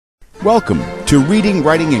Welcome to Reading,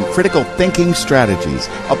 Writing, and Critical Thinking Strategies,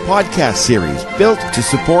 a podcast series built to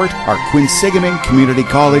support our Quinsigamond Community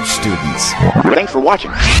College students. Thanks for watching.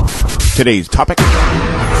 Today's topic,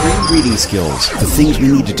 pre-reading skills, the things we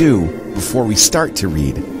need to do before we start to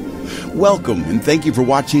read. Welcome, and thank you for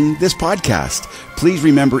watching this podcast. Please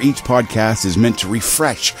remember each podcast is meant to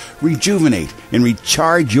refresh, rejuvenate, and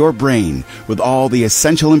recharge your brain with all the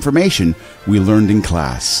essential information we learned in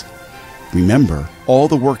class. Remember, all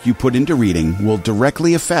the work you put into reading will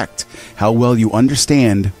directly affect how well you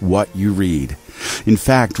understand what you read. In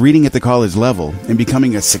fact, reading at the college level and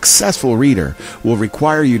becoming a successful reader will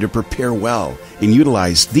require you to prepare well and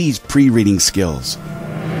utilize these pre-reading skills.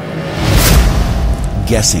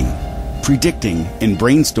 Guessing, predicting, and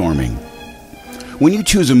brainstorming. When you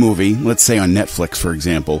choose a movie, let's say on Netflix for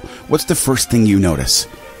example, what's the first thing you notice?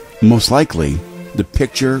 Most likely, the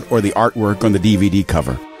picture or the artwork on the DVD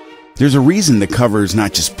cover. There's a reason the cover is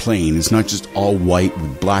not just plain. It's not just all white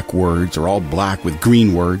with black words or all black with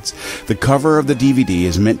green words. The cover of the DVD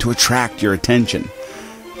is meant to attract your attention.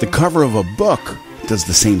 The cover of a book does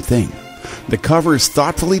the same thing. The cover is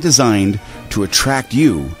thoughtfully designed to attract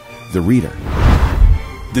you, the reader.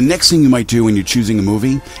 The next thing you might do when you're choosing a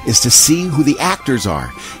movie is to see who the actors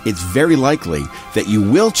are. It's very likely that you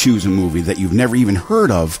will choose a movie that you've never even heard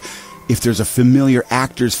of if there's a familiar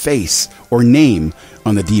actor's face or name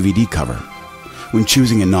on the DVD cover. When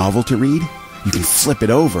choosing a novel to read, you can flip it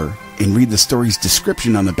over and read the story's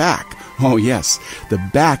description on the back. Oh yes, the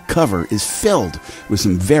back cover is filled with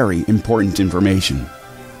some very important information.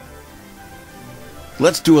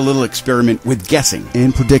 Let's do a little experiment with guessing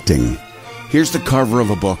and predicting. Here's the cover of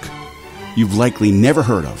a book you've likely never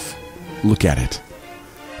heard of. Look at it.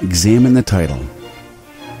 Examine the title.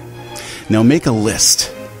 Now make a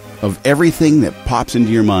list of everything that pops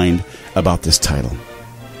into your mind about this title.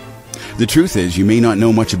 The truth is, you may not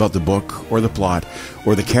know much about the book or the plot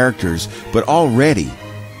or the characters, but already,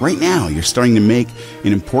 right now, you're starting to make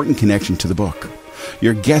an important connection to the book.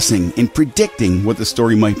 You're guessing and predicting what the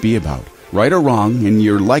story might be about. Right or wrong, and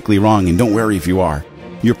you're likely wrong, and don't worry if you are.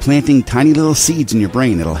 You're planting tiny little seeds in your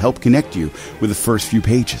brain that'll help connect you with the first few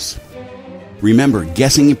pages. Remember,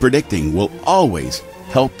 guessing and predicting will always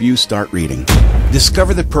help you start reading.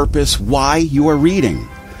 Discover the purpose why you are reading.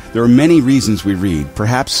 There are many reasons we read.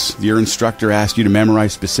 Perhaps your instructor asked you to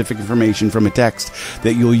memorize specific information from a text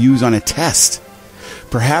that you'll use on a test.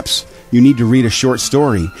 Perhaps you need to read a short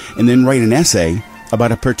story and then write an essay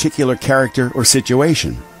about a particular character or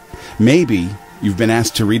situation. Maybe you've been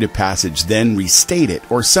asked to read a passage, then restate it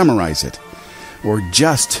or summarize it. Or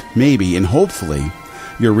just maybe and hopefully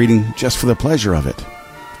you're reading just for the pleasure of it.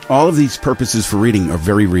 All of these purposes for reading are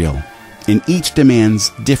very real, and each demands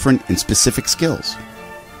different and specific skills.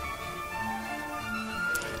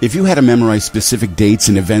 If you had to memorize specific dates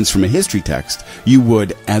and events from a history text, you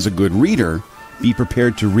would, as a good reader, be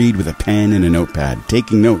prepared to read with a pen and a notepad,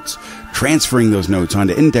 taking notes, transferring those notes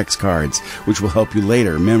onto index cards, which will help you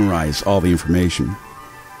later memorize all the information.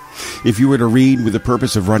 If you were to read with the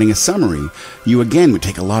purpose of writing a summary, you again would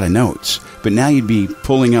take a lot of notes, but now you'd be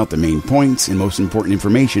pulling out the main points and most important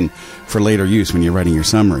information for later use when you're writing your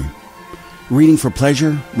summary. Reading for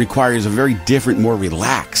pleasure requires a very different, more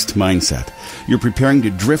relaxed mindset. You're preparing to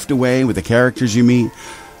drift away with the characters you meet,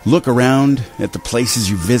 look around at the places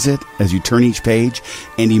you visit as you turn each page,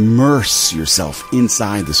 and immerse yourself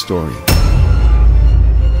inside the story.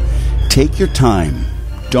 Take your time,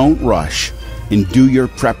 don't rush, and do your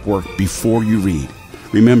prep work before you read.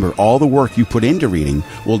 Remember, all the work you put into reading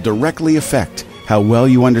will directly affect how well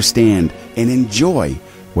you understand and enjoy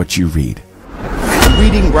what you read.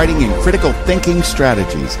 Reading, Writing, and Critical Thinking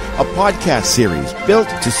Strategies, a podcast series built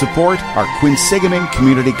to support our Quinsigamond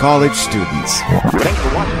Community College students. Thanks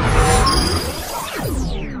for watching.